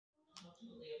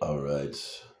All right,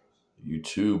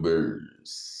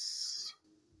 YouTubers,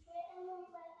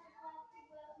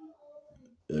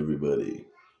 everybody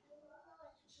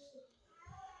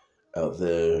out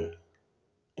there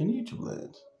in YouTube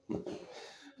land.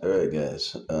 All right,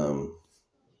 guys.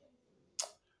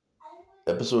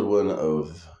 Episode 1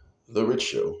 of The Rich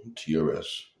Show,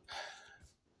 TRS.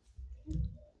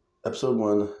 Episode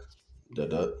 1,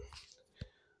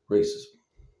 racism.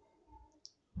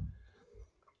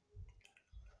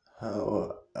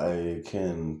 How I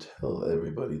can tell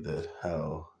everybody that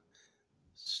how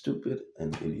stupid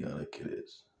and idiotic it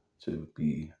is to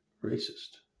be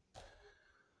racist.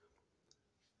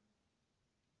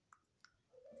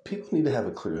 People need to have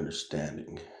a clear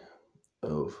understanding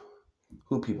of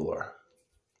who people are.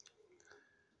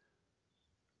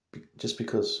 Just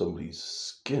because somebody's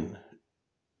skin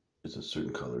is a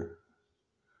certain color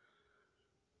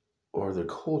or their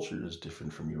culture is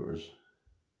different from yours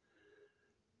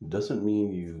doesn't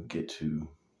mean you get to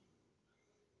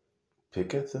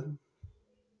pick at them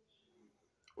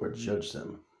or judge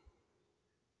them.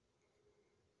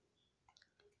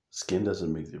 Skin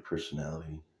doesn't make their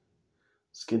personality.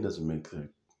 Skin doesn't make their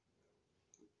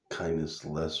kindness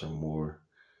less or more,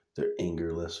 their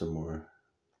anger less or more.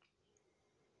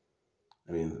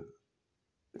 I mean,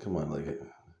 come on,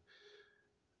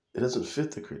 it doesn't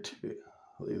fit the criteria.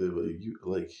 You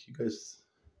guys,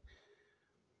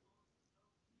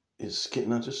 is skin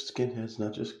not just skinheads,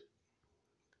 not just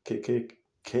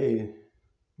KKK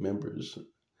members,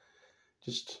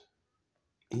 just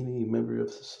any member of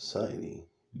the society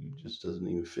who just doesn't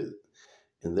even fit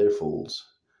in their folds.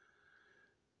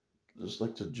 Just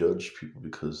like to judge people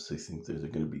because they think they're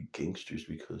going to be gangsters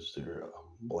because they're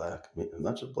black,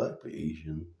 not just black, but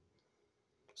Asian,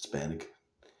 Hispanic.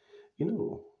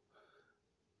 The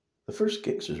first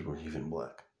gangsters weren't even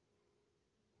black.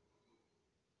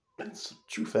 That's a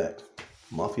true fact.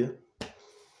 Mafia,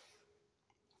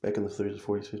 back in the 30s,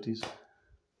 40s, 50s,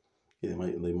 yeah,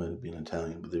 they might have been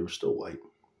Italian, but they were still white.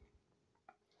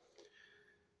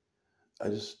 I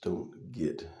just don't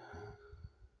get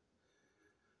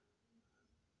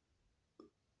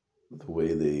the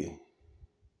way they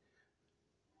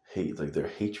hate, their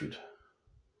hatred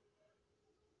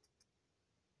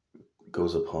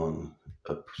goes upon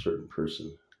a certain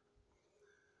person.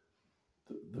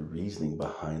 The reasoning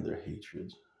behind their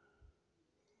hatred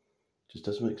just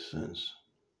doesn't make sense.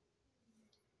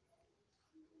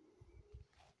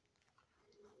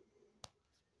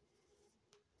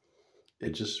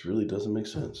 It just really doesn't make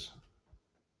sense.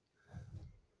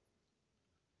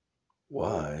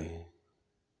 Why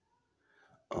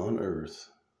on earth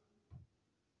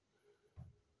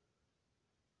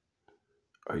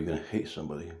are you going to hate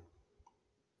somebody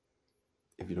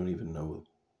if you don't even know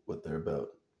what they're about?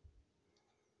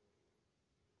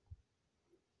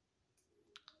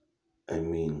 I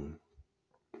mean,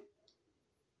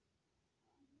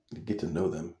 you get to know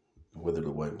them, whether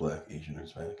they're white, black, Asian, or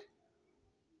Hispanic.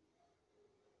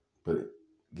 But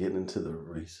getting into the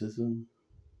racism,